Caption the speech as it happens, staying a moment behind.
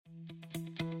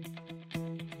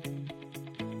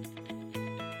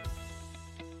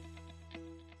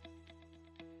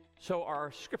So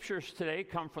our scriptures today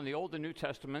come from the Old and New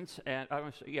Testaments, and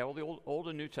the Old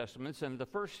and New Testaments, and the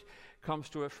first comes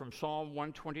to us from Psalm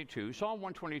 122. Psalm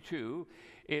 122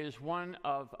 is one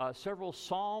of several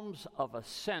Psalms of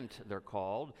Ascent, they're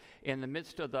called, in the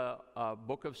midst of the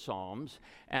book of Psalms.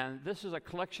 And this is a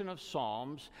collection of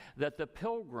psalms that the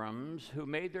pilgrims who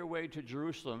made their way to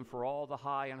Jerusalem for all the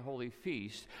high and holy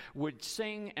feasts would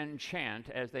sing and chant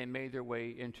as they made their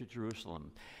way into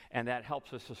Jerusalem. And that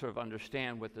helps us to sort of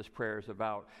understand what this prayer is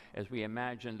about as we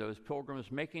imagine those pilgrims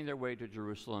making their way to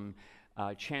Jerusalem,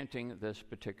 chanting this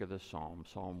particular psalm,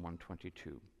 Psalm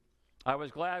 122. I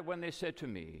was glad when they said to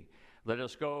me, "Let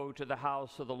us go to the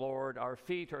house of the Lord. Our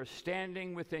feet are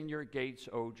standing within your gates,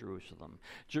 O Jerusalem.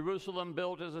 Jerusalem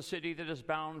built as a city that is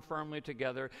bound firmly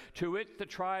together. To it the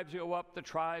tribes go up, the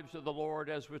tribes of the Lord,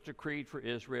 as was decreed for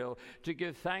Israel, to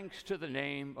give thanks to the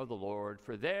name of the Lord.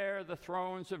 For there the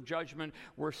thrones of judgment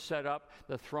were set up,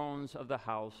 the thrones of the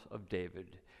house of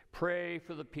David. Pray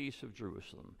for the peace of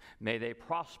Jerusalem. May they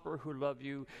prosper who love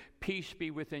you. Peace be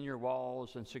within your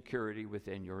walls and security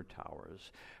within your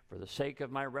towers. For the sake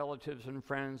of my relatives and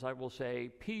friends, I will say,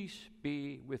 peace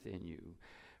be within you.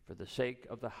 For the sake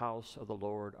of the house of the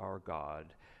Lord our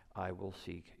God, I will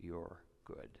seek your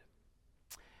good."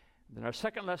 Then our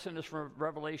second lesson is from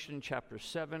Revelation chapter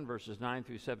 7, verses 9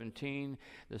 through 17.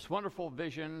 This wonderful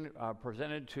vision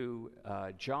presented to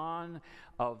John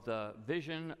of the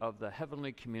vision of the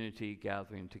heavenly community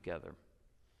gathering together.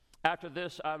 "After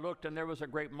this I looked, and there was a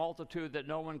great multitude that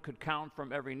no one could count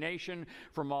from every nation,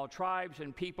 from all tribes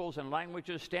and peoples and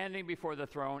languages, standing before the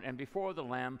throne and before the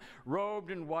Lamb,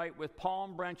 robed in white with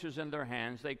palm branches in their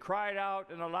hands. They cried out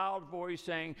in a loud voice,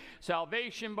 saying,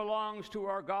 'Salvation belongs to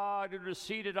our God who is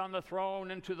seated on the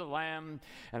throne and to the Lamb.'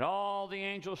 And all the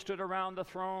angels stood around the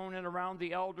throne and around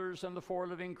the elders and the four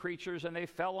living creatures, and they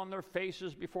fell on their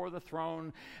faces before the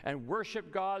throne and worshiped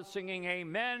God, singing,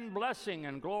 'Amen, blessing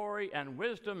and glory and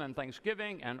wisdom and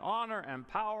thanksgiving and honor and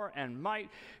power and might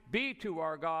be to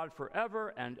our God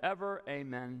forever and ever.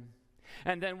 Amen.'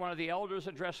 And then one of the elders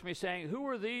addressed me, saying, 'Who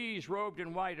are these robed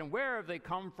in white, and where have they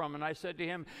come from?' And I said to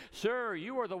him, 'Sir,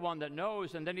 you are the one that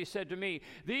knows.' And then he said to me,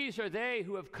 'These are they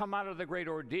who have come out of the great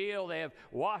ordeal. They have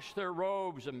washed their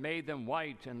robes and made them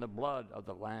white in the blood of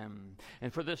the Lamb.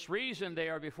 And for this reason they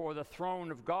are before the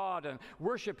throne of God and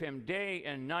worship him day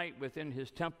and night within his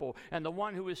temple. And the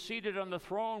one who is seated on the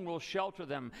throne will shelter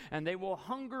them, and they will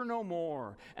hunger no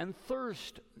more and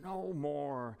thirst no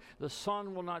more. The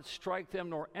sun will not strike them,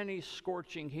 nor any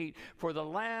scorching heat. For the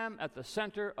Lamb at the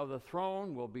center of the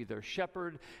throne will be their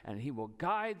shepherd, and he will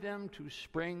guide them to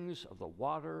springs of the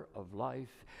water of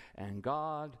life, and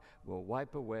God will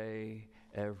wipe away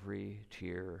every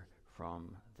tear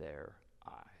from their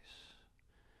eyes.'"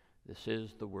 This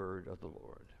is the word of the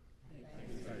Lord.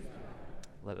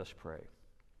 Let us pray.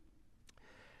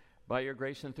 By your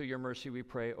grace and through your mercy, we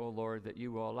pray, O Lord, that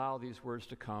you will allow these words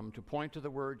to come, to point to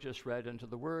the word just read and to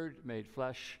the word made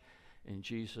flesh in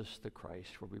Jesus the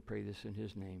Christ. For we pray this in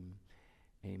his name.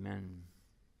 Amen.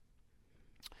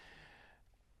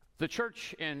 The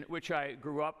church in which I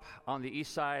grew up on the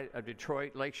east side of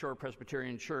Detroit, Lakeshore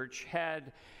Presbyterian Church,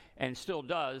 had and still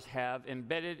does have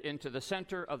embedded into the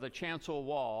center of the chancel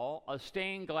wall a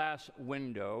stained glass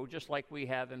window, just like we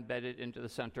have embedded into the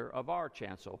center of our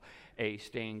chancel a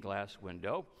stained glass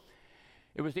window.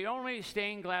 It was the only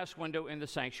stained glass window in the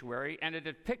sanctuary, and it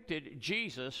depicted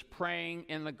Jesus praying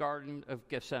in the Garden of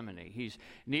Gethsemane. He's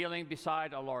kneeling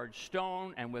beside a large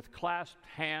stone, and with clasped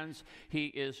hands, he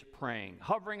is praying.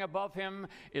 Hovering above him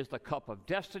is the cup of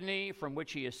destiny from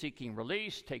which he is seeking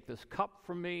release. "Take this cup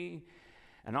from me."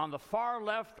 And on the far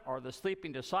left are the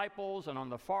sleeping disciples, and on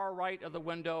the far right of the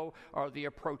window are the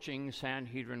approaching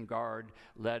Sanhedrin guard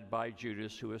led by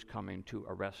Judas, who is coming to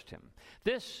arrest him.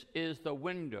 This is the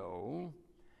window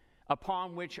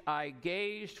upon which I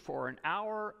gazed for an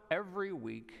hour every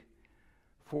week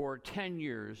for 10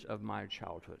 years of my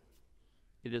childhood.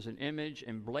 It is an image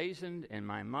emblazoned in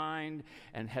my mind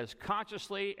and has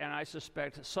consciously, and I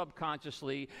suspect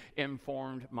subconsciously,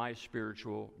 informed my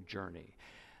spiritual journey.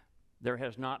 There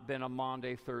has not been a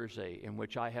Maundy Thursday in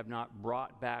which I have not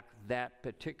brought back that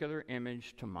particular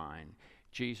image to mind.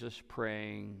 Jesus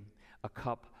praying, a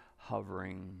cup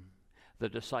hovering, the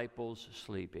disciples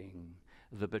sleeping,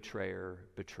 the betrayer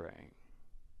betraying.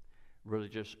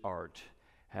 Religious art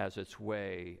has its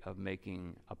way of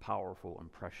making a powerful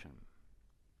impression.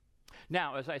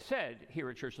 Now, as I said, here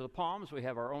at Church of the Palms, we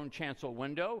have our own chancel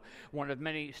window, one of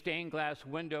many stained glass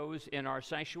windows in our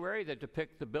sanctuary that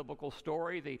depict the biblical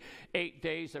story, the 8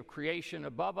 days of creation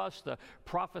above us, the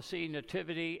prophecy,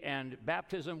 nativity, and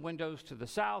baptism windows to the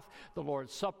south, the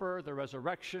Lord's Supper, the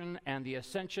resurrection, and the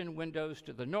ascension windows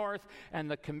to the north,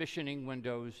 and the commissioning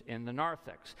windows in the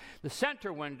narthex. The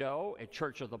center window at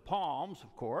Church of the Palms,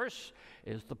 of course,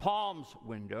 is the Palms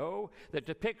window that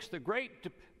depicts the great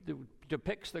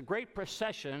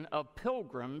procession of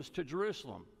pilgrims to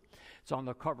Jerusalem. It's on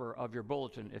the cover of your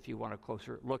bulletin if you want a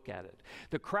closer look at it.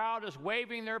 The crowd is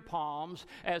waving their palms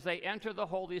as they enter the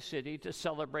holy city to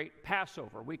celebrate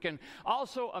Passover. We can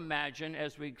also imagine,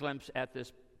 as we glimpse at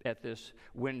this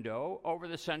window, over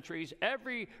the centuries,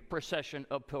 every procession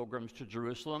of pilgrims to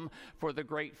Jerusalem for the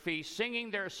great feast,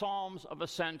 singing their psalms of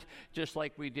ascent, just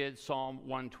like we did Psalm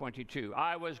 122.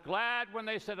 I was glad when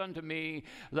they said unto me,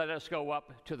 let us go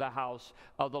up to the house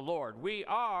of the Lord. We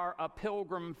are a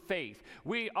pilgrim faith.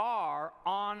 We are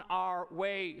on our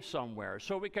way somewhere.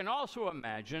 So we can also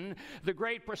imagine the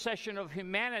great procession of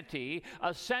humanity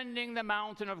ascending the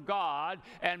mountain of God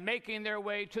and making their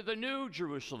way to the new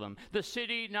Jerusalem, the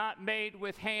city not made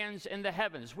with hands in the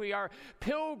heavens. We are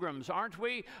pilgrims, aren't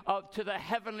we, to the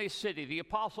heavenly city. The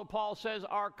Apostle Paul says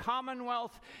our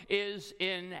commonwealth is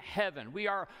in heaven. We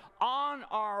are on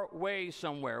our way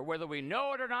somewhere, whether we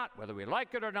know it or not, whether we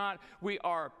like it or not. We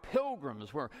are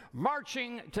pilgrims. We're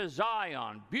marching to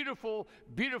Zion. Beautiful,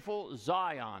 beautiful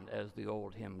Zion, as the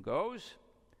old hymn goes.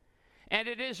 And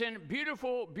it is in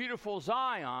beautiful, beautiful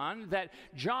Zion that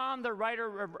John, the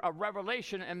writer of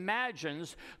Revelation,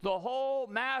 imagines the whole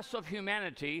mass of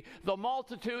humanity, the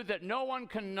multitude that no one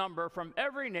can number, from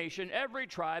every nation, every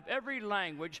tribe, every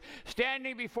language,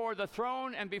 standing before the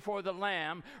throne and before the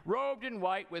Lamb, robed in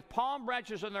white with palm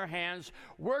branches in their hands,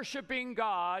 worshiping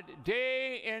God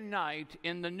day and night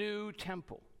in the new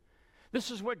temple. This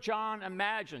is what John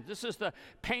imagines. This is the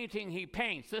painting he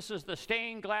paints. This is the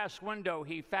stained glass window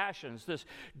he fashions. This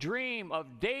dream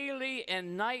of daily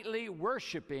and nightly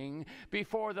worshiping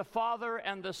before the Father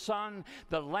and the Son,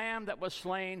 the Lamb that was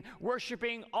slain,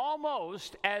 worshiping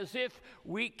almost as if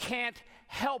we can't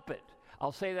help it.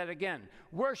 I'll say that again.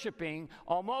 Worshiping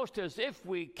almost as if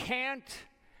we can't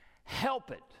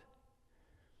help it.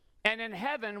 And in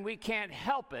heaven, we can't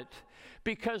help it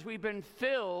because we've been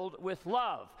filled with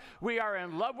love. We are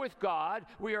in love with God.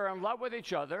 We are in love with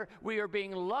each other. We are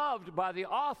being loved by the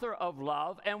author of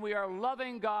love, and we are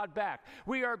loving God back.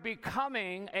 We are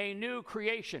becoming a new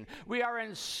creation. We are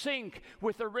in sync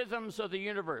with the rhythms of the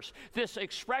universe. This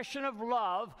expression of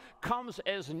love comes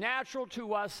as natural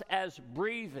to us as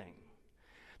breathing.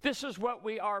 This is what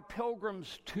we are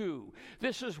pilgrims to.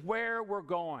 This is where we're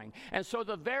going. And so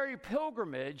the very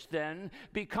pilgrimage then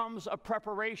becomes a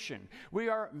preparation. We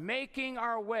are making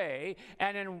our way,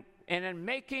 and in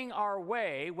making our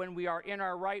way, when we are in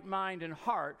our right mind and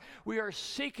heart, we are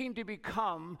seeking to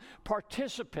become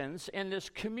participants in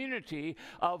this community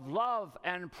of love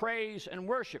and praise and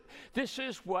worship. This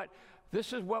is what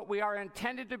we are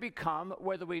intended to become,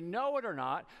 whether we know it or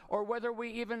not, or whether we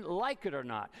even like it or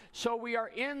not. So we are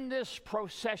in this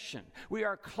procession. We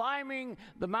are climbing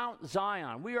the Mount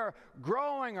Zion. We are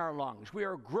growing our lungs. We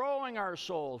are growing our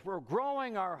souls. We're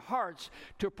growing our hearts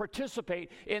to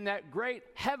participate in that great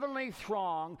heavenly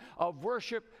throng of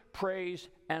worship, praise,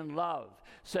 and love.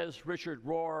 Says Richard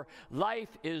Rohr,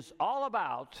 life is all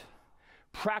about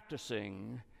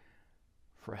practicing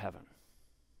for heaven.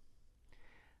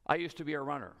 I used to be a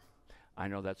runner. I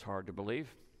know that's hard to believe.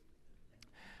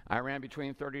 I ran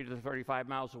between 30 to 35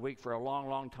 miles a week for a long,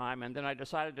 long time, and then I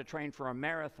decided to train for a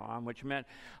marathon, which meant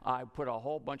I put a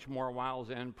whole bunch more miles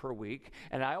in per week,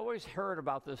 and I always heard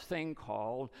about this thing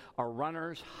called a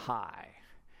runner's high,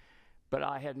 but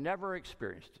I had never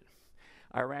experienced it.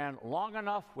 I ran long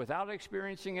enough without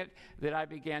experiencing it that I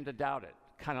began to doubt it,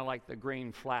 kind of like the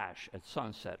green flash at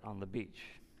sunset on the beach.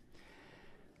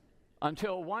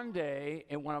 Until one day,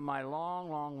 in one of my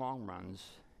long, long, long runs,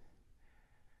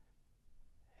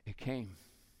 it came.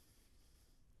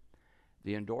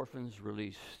 The endorphins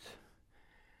released,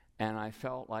 and I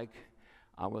felt like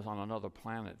I was on another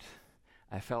planet.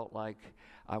 I felt like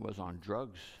I was on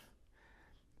drugs.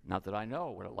 Not that I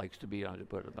know what it likes to be on,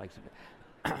 but it likes to be.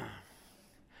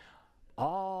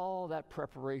 All that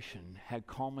preparation had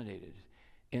culminated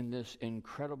in this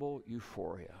incredible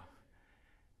euphoria.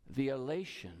 The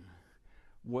elation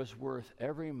was worth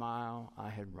every mile I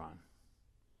had run.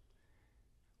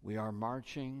 We are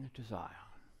marching to Zion,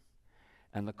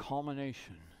 and the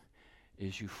culmination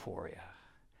is euphoria.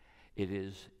 It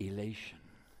is elation.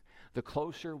 The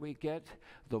closer we get,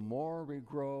 the more we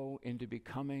grow into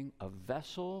becoming a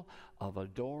vessel of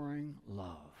adoring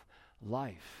love.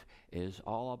 Life is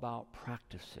all about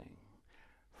practicing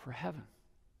for heaven.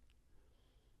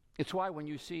 It's what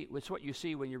you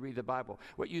see when you read the Bible.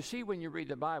 What you see when you read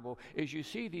the Bible is you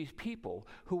see these people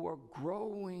who are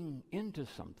growing into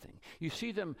something. You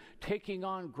see them taking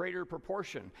on greater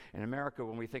proportion. In America,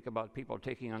 when we think about people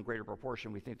taking on greater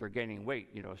proportion, we think they're gaining weight,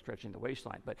 stretching the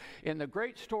waistline. But in the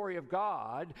great story of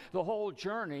God, the whole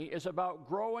journey is about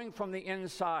growing from the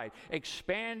inside,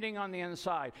 expanding on the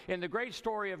inside. In the great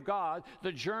story of God,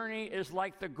 the journey is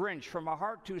like the Grinch, from a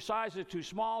heart 2 sizes too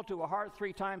small to a heart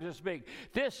 3 times as big.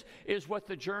 This is what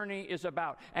the journey is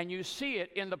about. And you see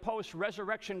it in the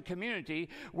post-resurrection community,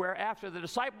 where after the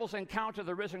disciples encounter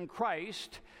the risen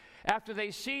Christ, after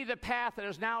they see the path that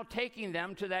is now taking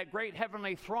them to that great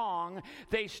heavenly throng,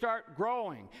 they start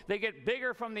growing. They get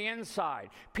bigger from the inside.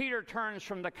 Peter turns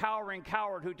from the cowering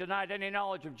coward who denied any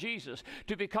knowledge of Jesus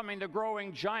to becoming the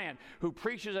growing giant who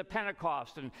preaches at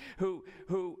Pentecost and who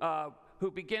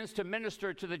begins to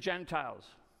minister to the Gentiles.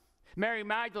 Mary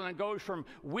Magdalene goes from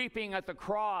weeping at the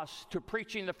cross to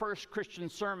preaching the first Christian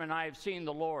sermon, "I have seen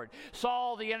the Lord."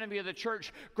 Saul, the enemy of the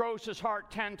church, grows his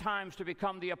heart 10 times to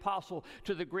become the apostle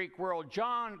to the Greek world.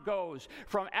 John goes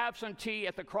from absentee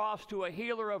at the cross to a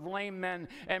healer of lame men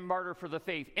and martyr for the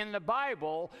faith. In the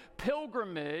Bible,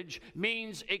 pilgrimage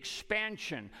means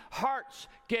expansion, hearts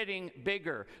getting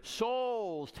bigger,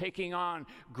 souls taking on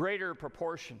greater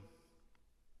proportion.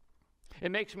 It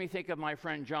makes me think of my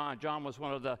friend John. John was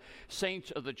one of the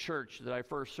saints of the church that I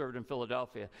first served in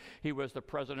Philadelphia. He was the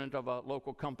president of a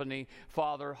local company,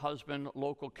 father, husband,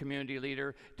 local community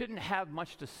leader. Didn't have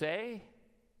much to say,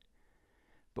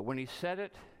 but when he said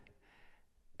it,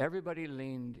 everybody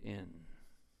leaned in.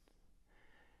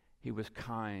 He was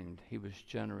kind, he was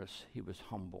generous, he was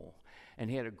humble, and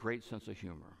he had a great sense of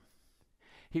humor.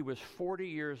 He was 40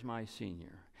 years my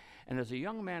senior, and as a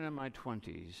young man in my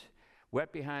 20s,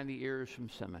 wet behind the ears from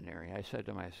seminary, I said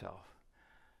to myself,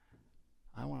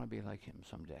 I want to be like him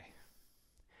someday.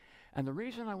 And the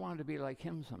reason I wanted to be like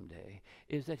him someday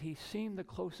is that he seemed the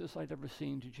closest I'd ever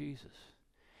seen to Jesus.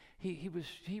 He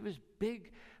was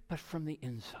big, but from the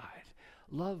inside.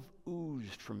 Love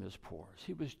oozed from his pores.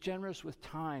 He was generous with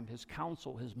time, his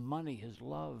counsel, his money, his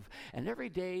love. And every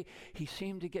day he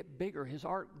seemed to get bigger. His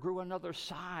art grew another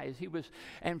size.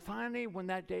 And finally, when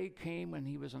that day came when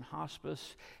he was in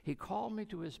hospice, he called me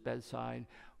to his bedside.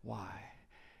 Why?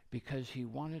 Because he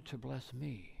wanted to bless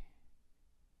me.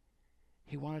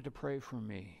 He wanted to pray for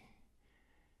me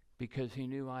because he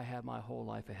knew I had my whole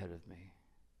life ahead of me.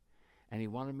 And he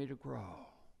wanted me to grow.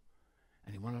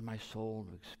 And he wanted my soul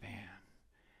to expand.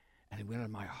 And he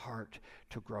wanted my heart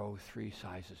to grow 3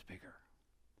 sizes bigger.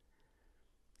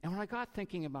 And when I got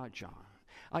thinking about John,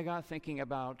 I got thinking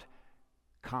about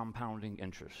compounding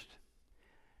interest.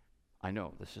 I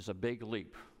know this is a big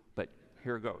leap, but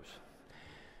here it goes.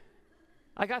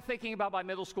 I got thinking about my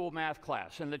middle school math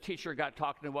class, and the teacher got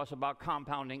talking to us about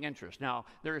compounding interest. Now,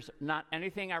 there's not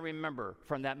anything I remember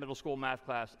from that middle school math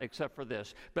class except for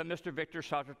this, but Mr. Victor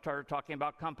started talking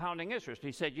about compounding interest.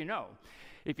 He said,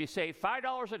 if you save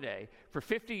 $5 a day for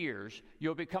 50 years,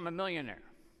 you'll become a millionaire.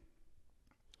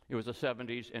 It was the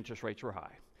 70s, interest rates were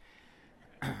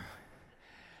high.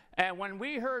 And when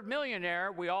we heard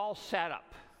millionaire, we all sat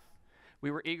up. We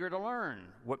were eager to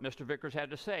learn what Mr. Vickers had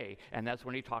to say, and that's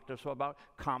when he talked to us about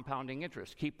compounding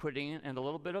interest. Keep putting in a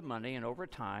little bit of money, and over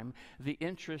time, the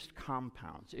interest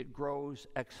compounds. It grows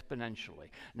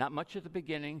exponentially. Not much at the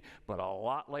beginning, but a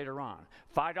lot later on.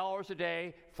 $5 a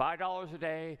day, $5 a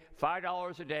day,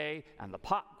 $5 a day, and the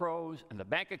pot grows, and the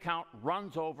bank account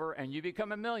runs over, and you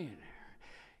become a millionaire.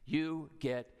 You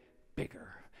get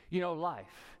bigger.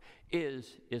 Life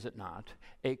is it not,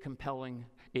 a compounding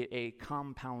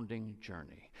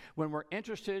journey. When we're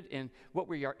interested in what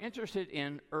we are interested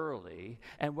in early,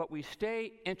 and what we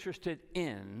stay interested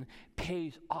in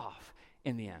pays off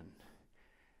in the end.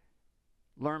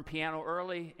 Learn piano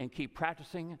early and keep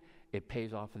practicing, it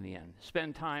pays off in the end.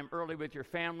 Spend time early with your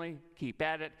family, keep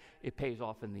at it, it pays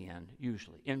off in the end,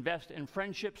 usually. Invest in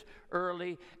friendships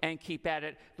early and keep at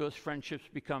it. Those friendships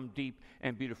become deep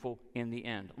and beautiful in the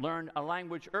end. Learn a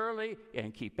language early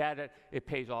and keep at it, it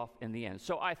pays off in the end.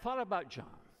 So I thought about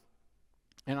John,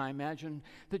 and I imagined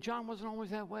that John wasn't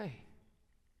always that way.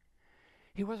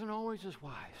 He wasn't always as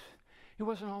wise. He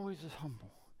wasn't always as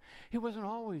humble. He wasn't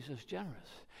always as generous.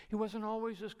 He wasn't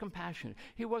always as compassionate.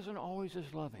 He wasn't always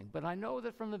as loving. But I know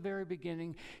that from the very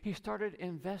beginning, he started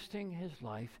investing his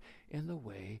life in the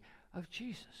way of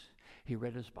Jesus. He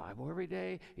read his Bible every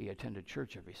day. He attended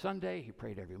church every Sunday. He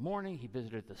prayed every morning. He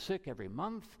visited the sick every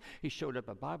month. He showed up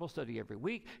at Bible study every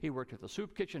week. He worked at the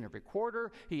soup kitchen every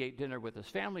quarter. He ate dinner with his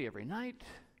family every night.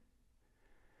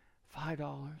 $5,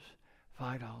 $5,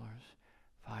 $5,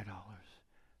 $5.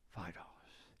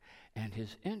 And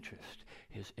his interest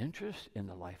in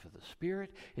the life of the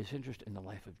Spirit, his interest in the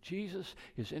life of Jesus,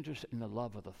 his interest in the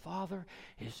love of the Father,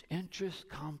 his interest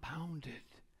compounded.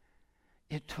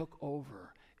 It took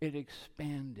over. It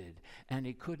expanded. And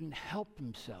he couldn't help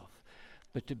himself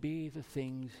but to be the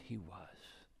things he was.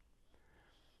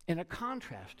 In a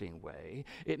contrasting way,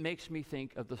 it makes me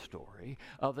think of the story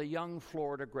of a young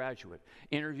Florida graduate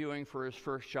interviewing for his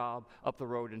first job up the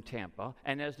road in Tampa.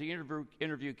 And as the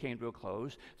interview came to a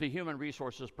close, the human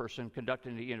resources person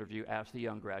conducting the interview asked the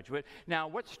young graduate, "Now,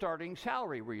 what starting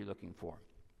salary were you looking for?"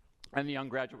 And the young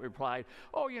graduate replied,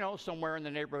 "Oh, somewhere in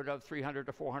the neighborhood of $300,000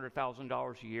 to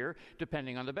 $400,000 a year,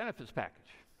 depending on the benefits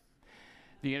package."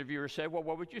 The interviewer said, "Well,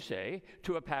 what would you say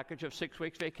to a package of 6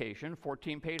 weeks vacation,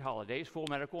 14 paid holidays, full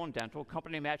medical and dental,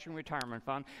 company matching retirement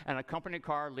fund, and a company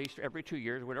car leased every 2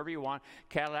 years, whatever you want,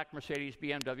 Cadillac, Mercedes,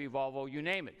 BMW, Volvo, you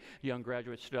name it?" The young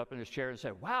graduate stood up in his chair and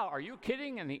said, "Wow, are you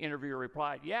kidding?" And the interviewer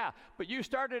replied, "Yeah, but you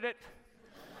started it."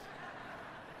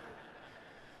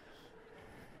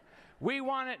 We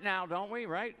want it now, don't we,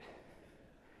 right?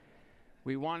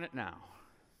 We want it now.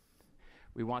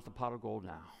 We want the pot of gold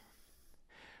now.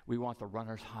 We want the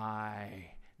runner's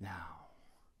high now.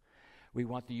 We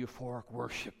want the euphoric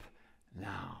worship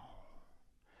now.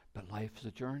 But life is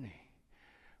a journey.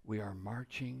 We are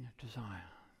marching to Zion.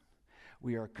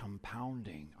 We are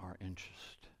compounding our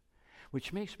interest.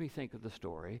 Which makes me think of the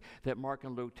story that Mark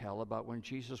and Luke tell about when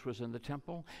Jesus was in the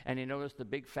temple and he noticed the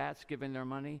big fats giving their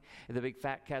money, the big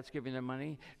fat cats giving their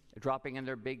money, dropping in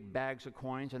their big bags of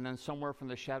coins, and then somewhere from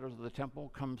the shadows of the temple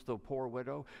comes the poor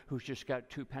widow who's just got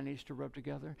 2 pennies to rub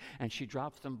together, and she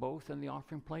drops them both in the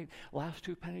offering plate. Last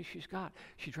 2 pennies she's got,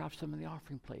 she drops them in the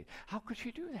offering plate. How could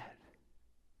she do that?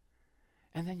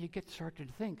 And then you get started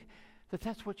to think that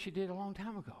that's what she did a long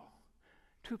time ago.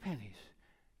 2 pennies,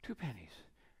 2 pennies.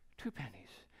 2 pennies.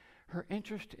 Her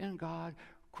interest in God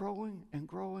growing and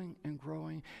growing and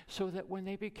growing so that when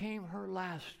they became her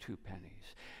last 2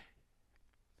 pennies,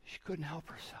 she couldn't help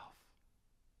herself.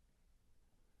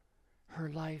 Her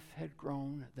life had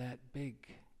grown that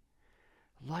big.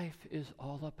 Life is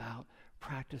all about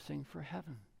practicing for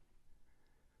heaven.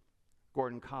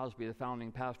 Gordon Cosby, the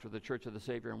founding pastor of the Church of the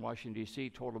Savior in Washington,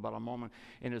 D.C., told about a moment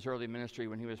in his early ministry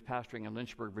when he was pastoring in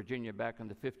Lynchburg, Virginia back in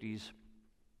the 50s.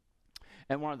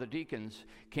 And one of the deacons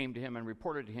came to him and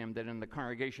reported to him that in the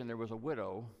congregation there was a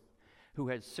widow who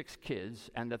had 6 kids,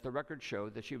 and that the record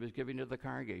showed that she was giving to the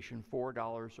congregation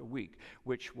 $4 a week,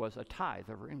 which was a tithe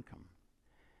of her income.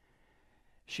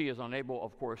 "She is unable,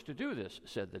 of course, to do this,"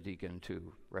 said the deacon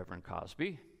to Reverend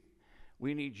Cosby.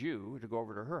 "We need you to go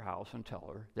over to her house and tell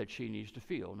her that she needs to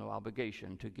feel no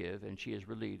obligation to give, and she is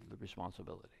relieved of the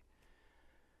responsibility."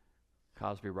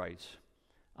 Cosby writes,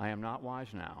 "I am not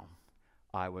wise now.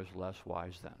 I was less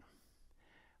wise then.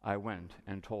 I went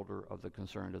and told her of the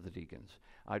concern of the deacons.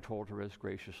 I told her as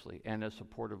graciously and as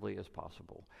supportively as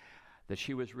possible that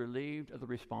she was relieved of the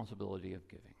responsibility of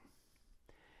giving.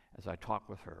 As I talked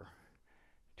with her,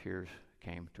 tears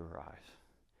came to her eyes.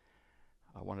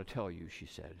 I want to tell you," she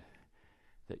said,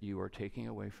 "that you are taking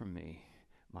away from me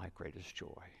my greatest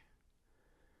joy."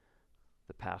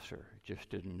 The pastor just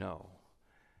didn't know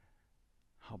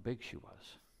how big she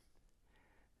was.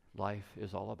 Life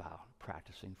is all about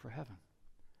practicing for heaven.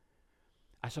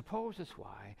 I suppose that's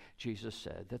why Jesus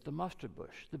said that the mustard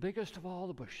bush, the biggest of all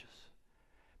the bushes,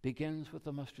 begins with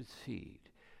the mustard seed,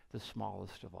 the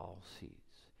smallest of all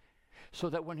seeds. So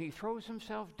that when he throws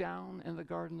himself down in the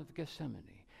Garden of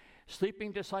Gethsemane,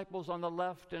 sleeping disciples on the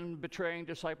left and betraying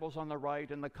disciples on the right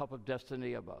and the cup of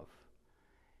destiny above,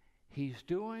 he's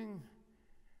doing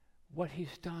what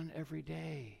he's done every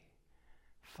day.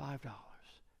 $5,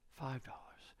 $5.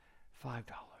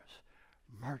 $5,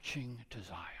 marching to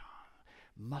Zion,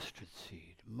 mustard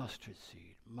seed, mustard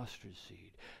seed, mustard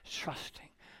seed, trusting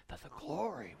that the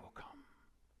glory will come.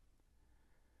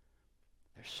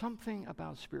 There's something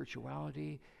about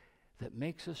spirituality that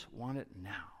makes us want it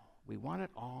now. We want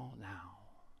it all now.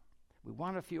 We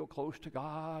want to feel close to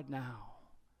God now.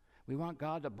 We want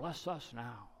God to bless us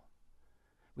now.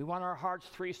 We want our hearts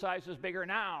 3 sizes bigger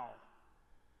now.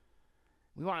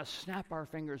 We want to snap our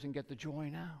fingers and get the joy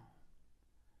now.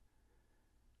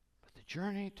 The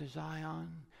journey to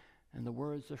Zion, in the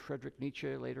words of Friedrich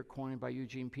Nietzsche, later coined by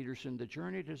Eugene Peterson, the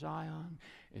journey to Zion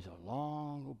is a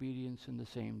long obedience in the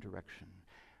same direction.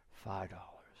 $5,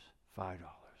 $5,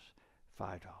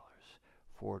 $5,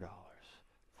 $4,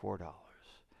 $4,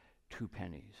 2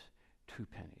 pennies, 2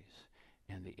 pennies.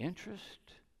 And the interest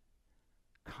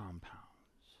compounds,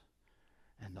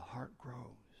 and the heart grows,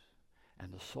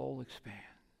 and the soul expands.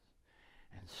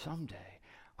 And someday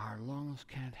our lungs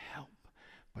can't help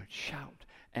but shout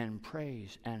and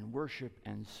praise and worship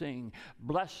and sing.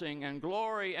 Blessing and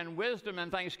glory and wisdom and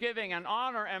thanksgiving and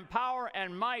honor and power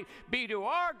and might be to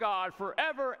our God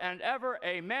forever and ever.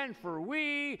 Amen. For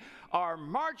we are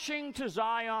marching to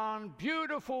Zion,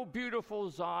 beautiful, beautiful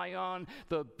Zion,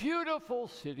 the beautiful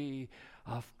city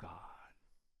of God.